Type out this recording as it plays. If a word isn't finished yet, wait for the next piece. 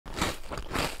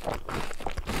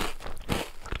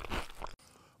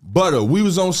Butta, we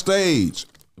was on stage.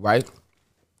 Right.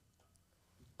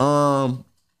 I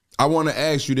want to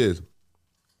ask you this.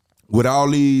 With all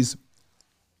these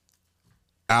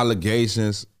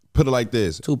allegations, put it like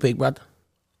this. Toothpick, brother.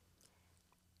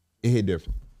 It hit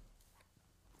different.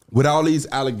 With all these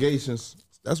allegations,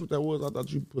 that's what that was. I thought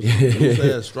you put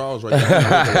some straws right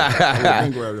there. I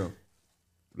would grab them.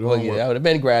 Well, yeah, I would have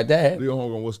been grabbed that. Your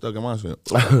homegrown what's stuck in my shit.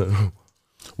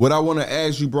 What I want to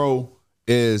ask you, bro,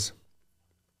 is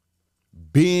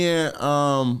being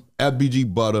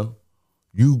FBG Butta,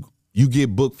 you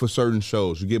get booked for certain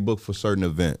shows, you get booked for certain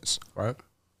events. Right.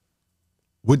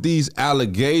 With these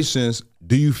allegations,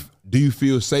 do you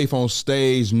feel safe on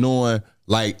stage knowing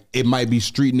like it might be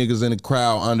street niggas in the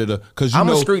crowd under the? Cause I'm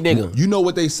a street nigga. You know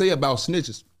what they say about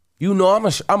snitches. You know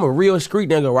I'm a real street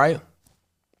nigga, right?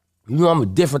 You know I'm a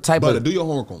different type But of. do your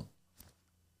homework on.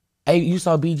 Hey, you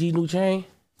saw BG new chain?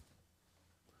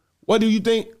 What do you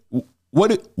think?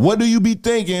 What do you be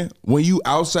thinking when you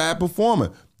outside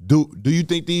performing? Do you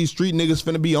think these street niggas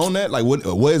finna be on that? Like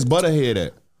where's Butta head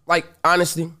at? Like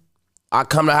honestly, I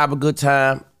come to have a good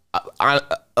time.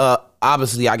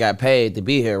 Obviously I got paid to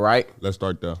be here, right? Let's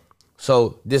start there.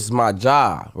 So this is my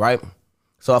job, right?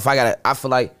 So if I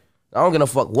feel like I don't give a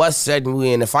fuck what setting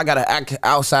we in. If I gotta act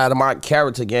outside of my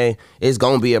character game, it's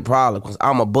gonna be a problem because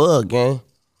I'm a bug, gang.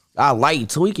 I like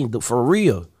tweaking for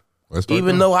real.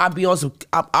 Even though I be on some,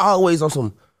 I always on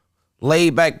some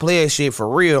laid back player shit for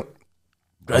real.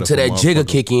 Until that jigger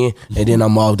kick in, and then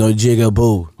I'm off the jigger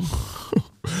boo.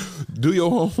 Do your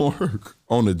homework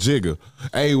on the jigger.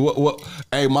 Hey, what?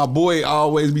 Hey, my boy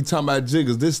always be talking about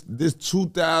jiggers. This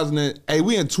 2000. Hey,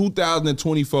 we in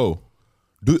 2024.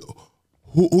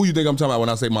 Who you think I'm talking about when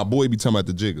I say my boy be talking about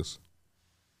the jiggers?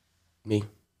 Me.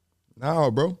 Nah,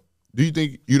 bro. Do you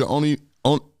think you the only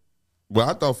on? Well,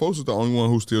 I thought folks was the only one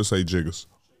who still say jiggers.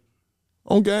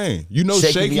 On game, you know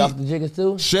Shaky Shaky be off the jiggers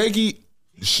too. Shaky,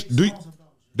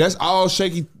 that's all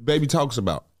Shaky baby talks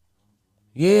about.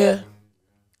 Yeah.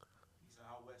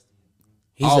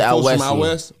 He's all out folks west. From out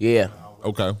west. Yeah.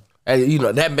 Okay. And you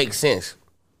know that makes sense.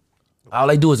 All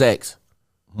they do is ask.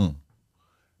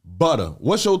 Butta,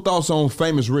 what's your thoughts on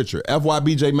Famous Richard?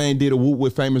 FYBJ Main did a whoop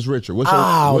with Famous Richard. What's your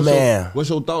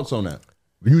thoughts on that?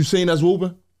 You seen us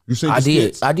whooping? You seen the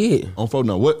skits? I did. On phone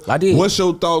number. What? I did. What's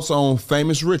your thoughts on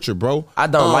Famous Richard, bro? I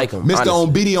don't like him. Mr.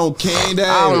 On Biddy on Candy.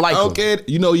 I don't like him. Okay,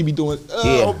 you know he be doing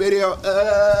on Biddy on.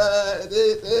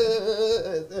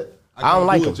 I don't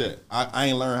like him. I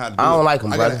ain't learned how to do it. I don't like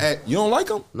him, brother. You don't like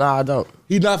him? Nah, I don't.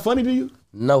 He's not funny to you?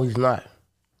 No, he's not.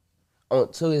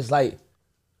 Until it's like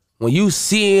when you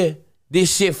see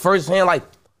this shit firsthand, like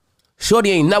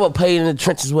Shorty ain't never played in the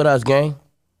trenches with us, gang.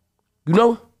 You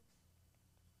know?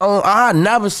 I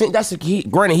never seen. That's a kid.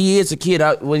 Granted, he is a kid.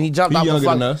 When he jumped out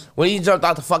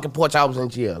the fucking porch, I was in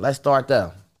jail. Let's start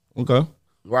there. Okay.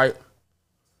 Right.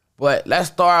 But let's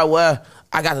start where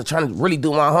I got to try to really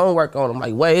do my homework on him.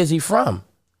 Like, where is he from?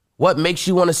 What makes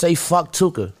you want to say fuck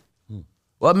Tuka?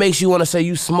 What makes you want to say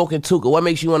you smoking Tuka? What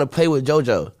makes you want to play with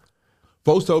JoJo?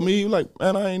 Folks told me, like,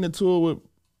 man, I ain't into it with.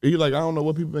 He like, I don't know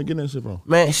what people been getting that shit from.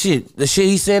 Man, shit, the shit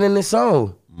he saying in this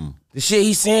song, the shit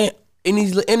he saying in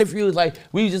these interviews, like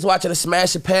we was just watching a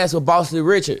Smash and Pass with Bossy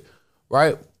Richard,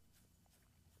 right?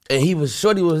 And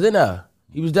Shorty was in there.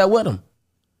 He was there with him.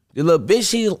 The little bitch,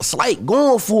 she slight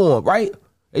going for him, right?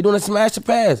 They doing a Smash and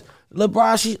Pass. The little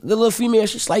bro, the little female,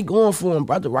 she slight going for him,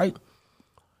 brother, right?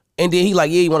 And then he like,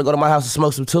 yeah, you want to go to my house and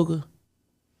smoke some Tuka?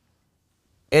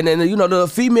 And then, you know, the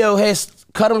female has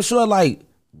cut him short like,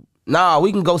 nah,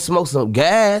 we can go smoke some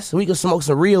gas. We can smoke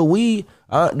some real weed.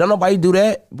 Don't nobody do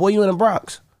that. Boy, you in the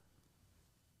Bronx.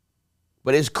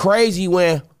 But it's crazy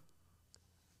when,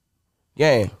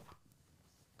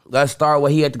 let's start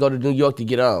where he had to go to New York to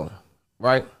get on,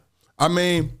 right? I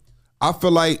mean, I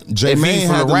feel like J-Mane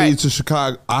had to leave to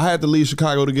Chicago. I had to leave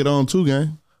Chicago to get on too,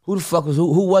 gang. Who the fuck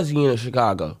who was he in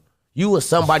Chicago? You was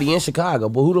somebody in Chicago,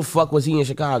 but who the fuck was he in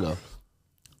Chicago?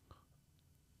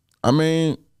 I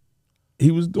mean,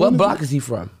 he was doing What block is he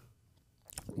from?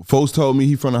 Folks told me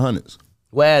he from the Hundreds.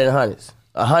 Where in the Hundreds?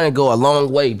 100 go a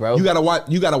long way, bro. You gotta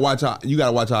watch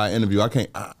our interview. I can't.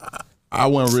 I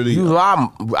wasn't really.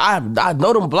 I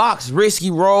know them blocks. Risky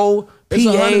Road. It's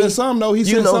PA, 100 and something though. He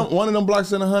said one of them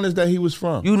blocks in the Hundreds that he was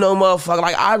from. You know, motherfucker.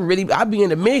 Like I be in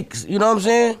the mix. You know what I'm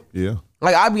saying? Yeah.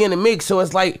 Like I be in the mix, so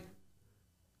it's like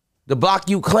the block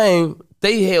you claim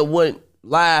they had went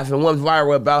live and went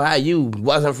viral about how you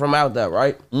wasn't from out there,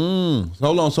 right?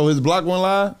 Hold on. So his block went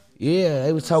live? Yeah,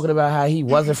 they was talking about how he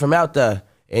wasn't from out there.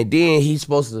 And then he's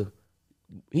supposed to,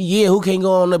 who can't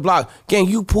go on the block? Gang,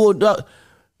 you pulled up.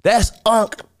 That's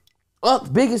Unk.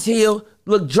 Unk big as hell,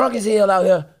 look drunk as hell out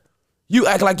here. You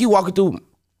act like you walking through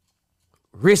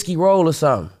risky role or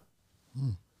something.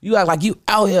 You act like you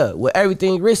out here with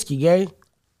everything risky, gang.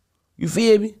 You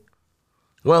feel me?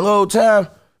 One whole time,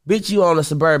 bitch, you on a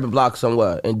suburban block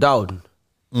somewhere in Dalton.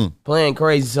 Playing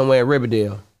crazy somewhere in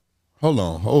Riverdale. Hold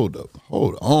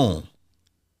on.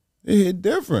 It hit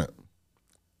different.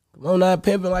 Come on now,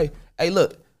 pimping like, hey,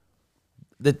 look,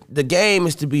 the game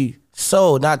is to be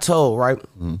sold, not told, right?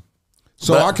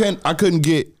 So I couldn't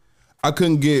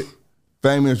get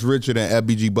Famous Richard and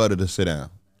FBG Butta to sit down.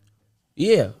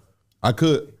 Yeah. I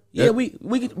could. Yeah, we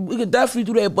could definitely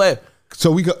do that, but so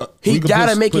we could. He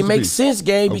gotta make it make sense,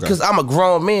 gang, because I'm a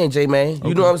grown man, J-Man.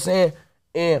 You know what I'm saying?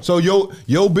 And so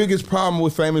your biggest problem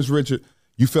with Famous Richard,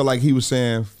 you feel like he was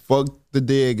saying, fuck the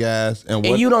dead guys. And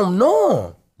you don't know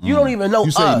him. You don't even know us.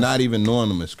 You say not even knowing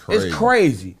them is crazy. It's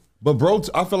crazy. But bro,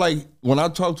 I feel like when I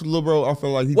talked to Lil Bro, I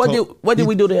feel like what did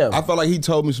we do to him? I felt like he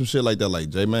told me some shit like that, like,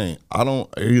 J-Man, I don't,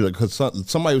 because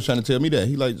somebody was trying to tell me that.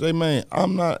 He like, J-Man,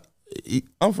 I'm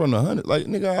from the 100. Like,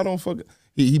 nigga, I don't fucking,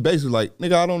 he basically like,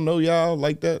 nigga, I don't know y'all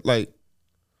like that. Like,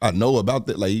 I know about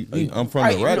that. Like, I'm from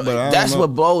the rack, but I don't that's know.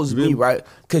 what blows me, right?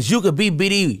 Because you could be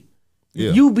BD.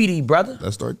 Yeah. You BD, brother.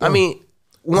 That's right there. I mean,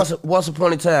 once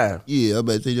upon a time. Yeah, I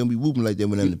bet they don't be whooping like that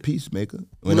when I'm the peacemaker.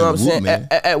 You know what I'm saying?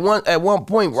 At one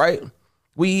point, right?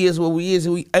 We is what we is,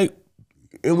 and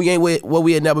we ain't what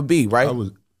we had never be, right?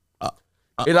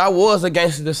 And I was a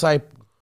gangster disciple.